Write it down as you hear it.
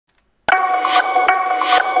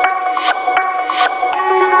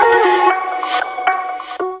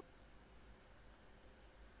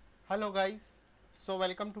Hello guys, so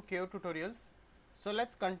welcome to KO Tutorials. So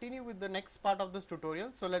let's continue with the next part of this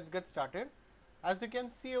tutorial. So let's get started. As you can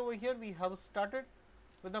see over here, we have started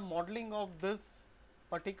with the modeling of this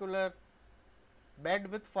particular bed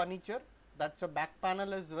with furniture. That's a back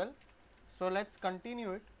panel as well. So let's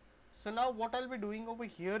continue it. So now what I'll be doing over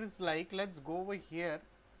here is like, let's go over here.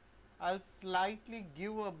 I'll slightly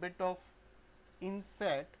give a bit of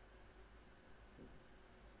inset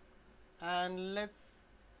and let's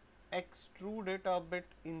extrude it a bit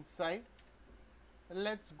inside.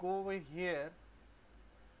 Let's go over here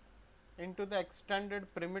into the extended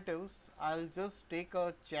primitives. I'll just take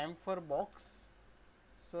a chamfer box.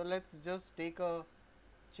 So let's just take a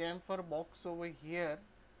chamfer box over here.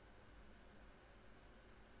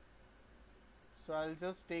 So I'll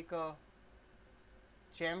just take a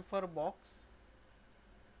chamfer box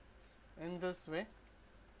in this way.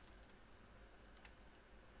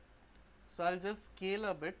 So I'll just scale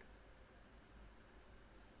a bit.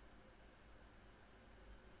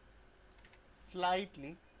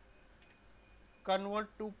 Slightly,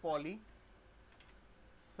 convert to poly,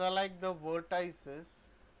 select the vertices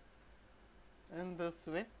in this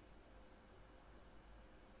way,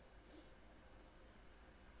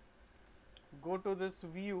 go to this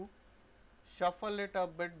view, shuffle it a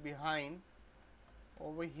bit behind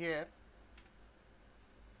over here.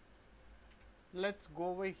 Let's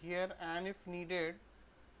go over here, and if needed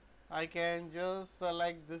I can just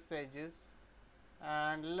select this edges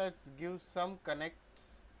and let's give some connects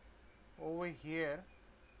over here.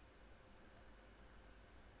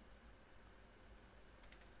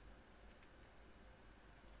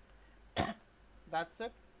 That's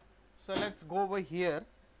it. So let's go over here,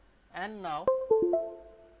 and now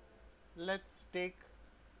let's take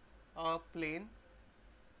a plane.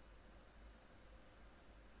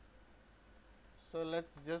 So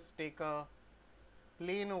let's just take a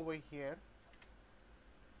plane over here,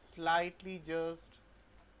 slightly just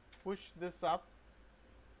push this up,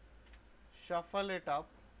 shuffle it up,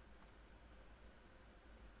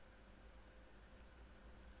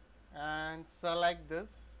 and select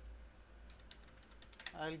this.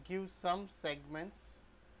 I'll give some segments,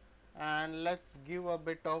 and let's give a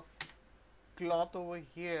bit of cloth over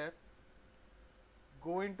here.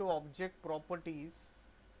 Go into object properties,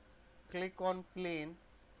 click on plane,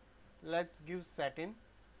 let's give satin,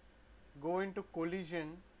 go into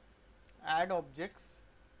collision, add objects.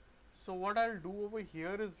 So what I'll do over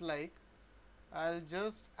here is like, I'll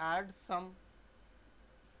just add some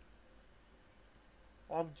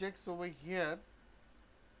objects over here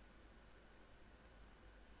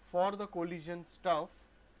for the collision stuff.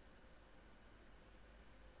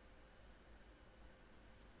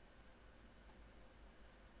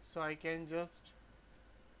 So I can just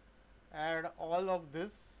add all of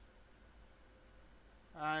this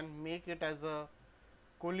and make it as a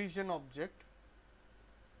collision object.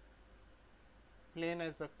 Plane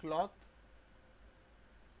as a cloth.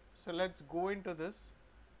 So let's go into this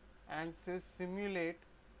and say simulate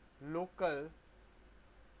local.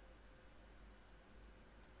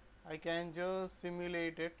 I can just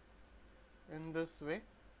simulate it in this way.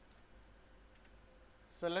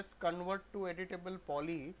 So let's convert to editable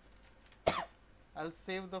poly. I'll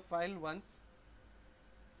save the file once,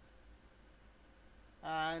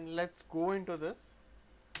 and let's go into this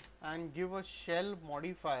and give a shell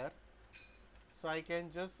modifier. So I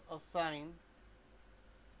can just assign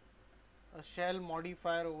a shell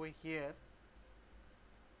modifier over here.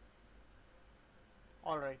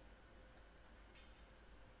 Alright.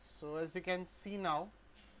 So as you can see now,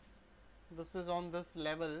 this is on this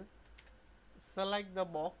level. Select the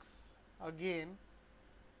box again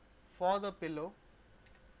for the pillow.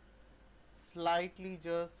 Slightly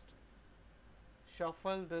just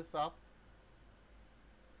shuffle this up,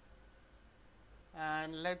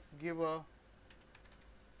 and let's give a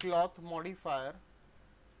cloth modifier,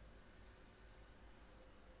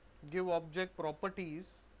 give object properties,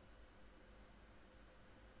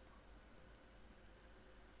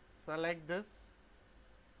 select this,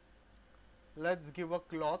 let's give a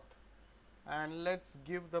cloth, and let's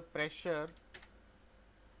give the pressure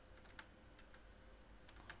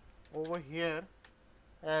over here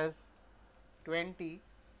as 20.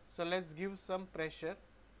 So let's give some pressure.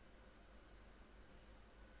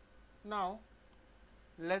 Now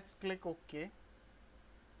let's click OK.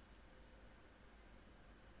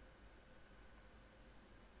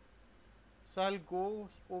 So I'll go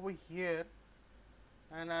over here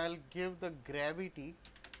and I'll give the gravity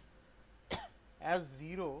as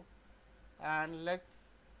 0, and let's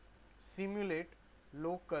simulate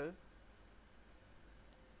local,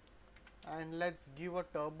 and let's give a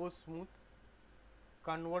turbo smooth,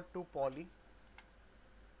 convert to poly.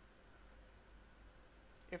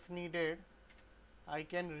 If needed, I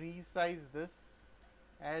can resize this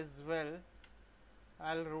as well.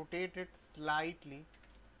 I'll rotate it slightly,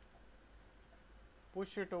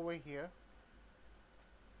 push it over here,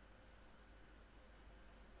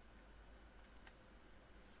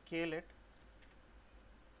 scale it,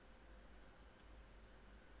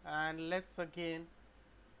 and let's again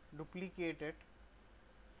duplicate it.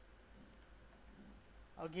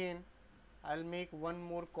 Again, I'll make one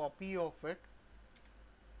more copy of it.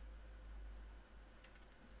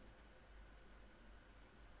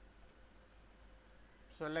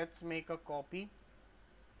 So let's make a copy.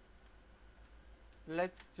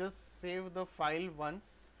 Let's just save the file once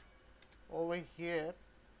over here,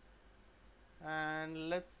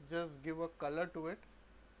 and let's just give a color to it.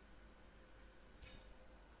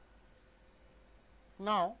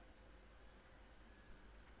 Now,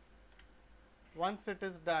 once it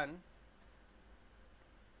is done,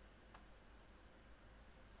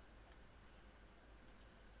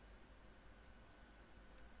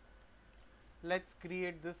 let's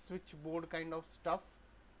create this switchboard kind of stuff.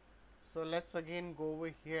 So let's again go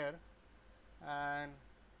over here and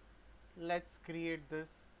let's create this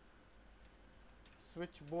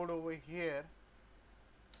switchboard over here.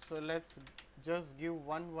 So let's just give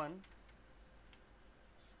one,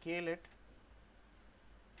 scale it,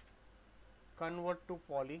 convert to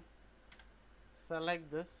poly,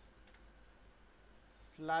 select this,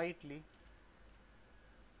 slightly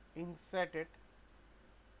inset it,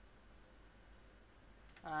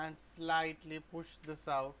 and slightly push this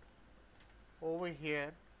out over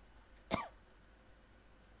here.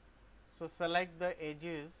 So select the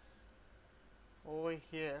edges over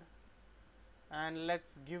here, and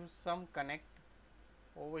let's give some connect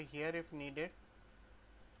over here if needed.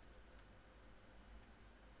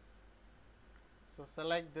 So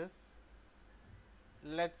select this,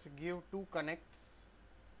 let's give two connects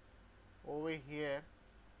over here.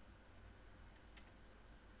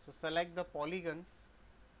 So select the polygons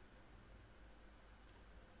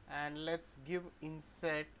and let's give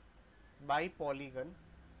inset by polygon,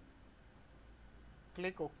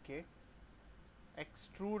 click OK,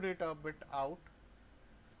 extrude it a bit out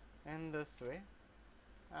in this way,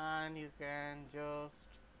 and you can just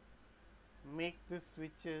make the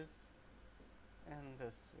switches in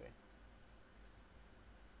this way.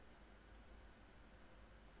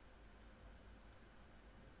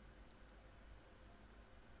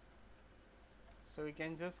 So we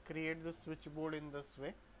can just create the switchboard in this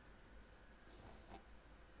way.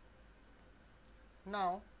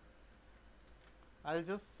 Now I'll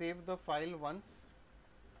just save the file once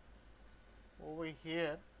over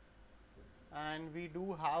here, and we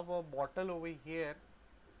do have a bottle over here.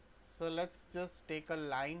 So let's just take a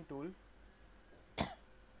line tool.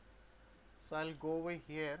 So I'll go over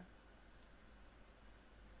here,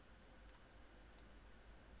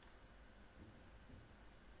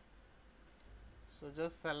 so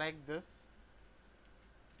just select this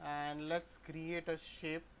and let's create a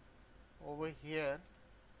shape over here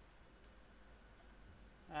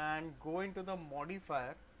and go into the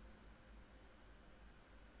modifier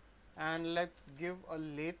and let's give a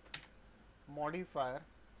lathe modifier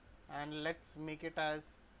and let's make it as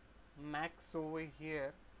max over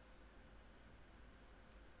here,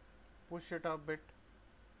 push it a bit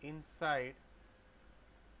inside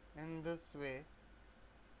in this way,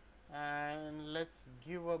 and let's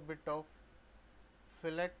give a bit of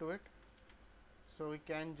fillet to it. So we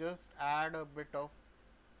can just add a bit of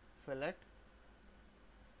fillet.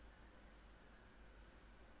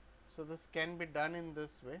 So this can be done in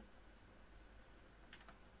this way.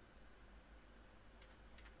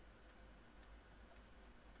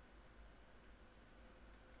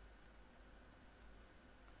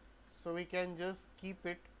 So we can just keep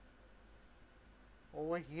it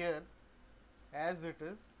over here as it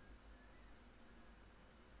is.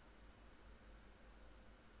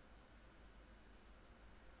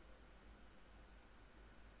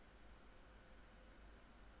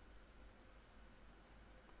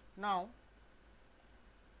 Now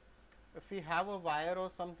if we have a wire or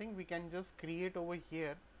something, we can just create over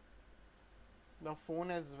here the phone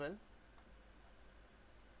as well.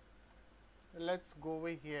 Let's go over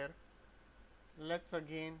here, let's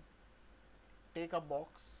again take a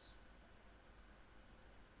box,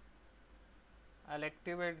 I'll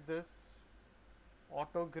activate this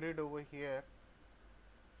auto grid over here,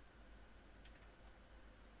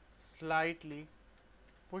 slightly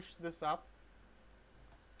push this up,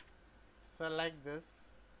 select this,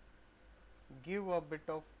 give a bit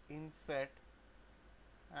of inset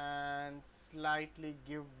and slightly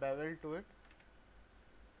give bevel to it,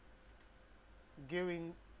 give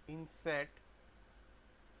inset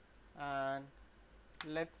and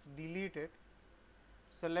let's delete it.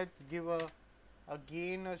 So let's give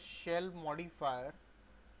again a shell modifier,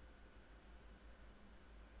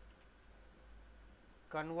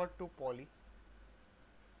 convert to poly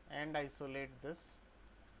and isolate this.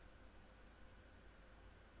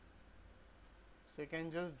 So you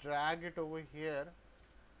can just drag it over here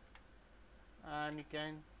and you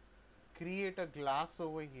can create a glass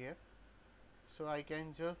over here. So I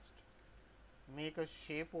can just make a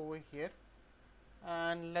shape over here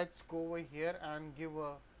and let's go over here and give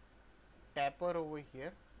a taper over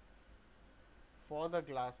here for the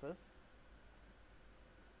glasses.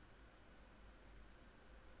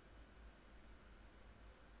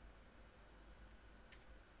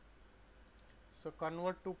 So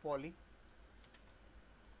convert to poly.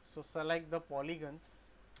 So select the polygons,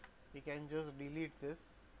 you can just delete this,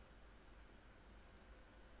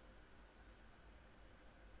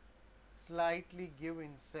 slightly give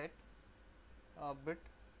inset a bit,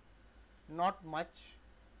 not much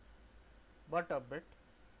but a bit,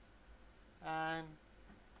 and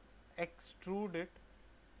extrude it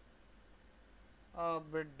a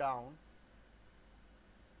bit down.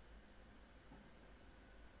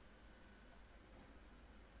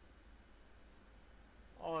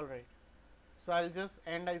 Alright, so I'll just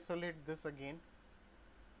end isolate this again.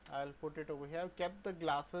 I'll put it over here. I've kept the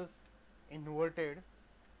glasses inverted.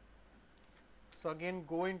 So again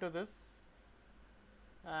go into this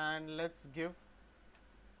and let's give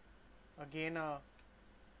again a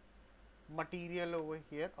material over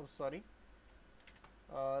here. Oh sorry,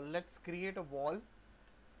 let's create a wall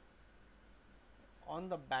on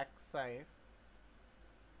the back side.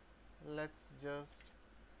 Let's just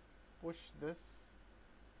push this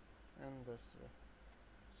in this way.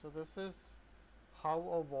 So this is how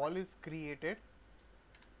a wall is created.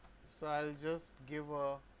 So I'll just give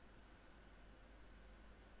a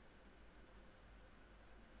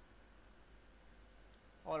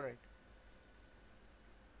alright.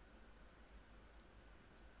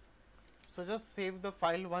 So just save the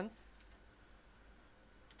file once.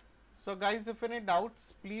 So guys, if any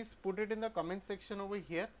doubts, please put it in the comment section over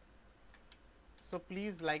here. So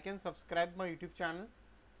please like and subscribe my YouTube channel.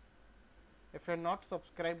 If you are not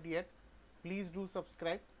subscribed yet, please do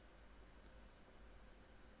subscribe.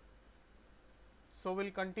 So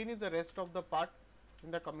we'll continue the rest of the part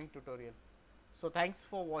in the coming tutorial. So thanks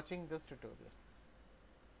for watching this tutorial.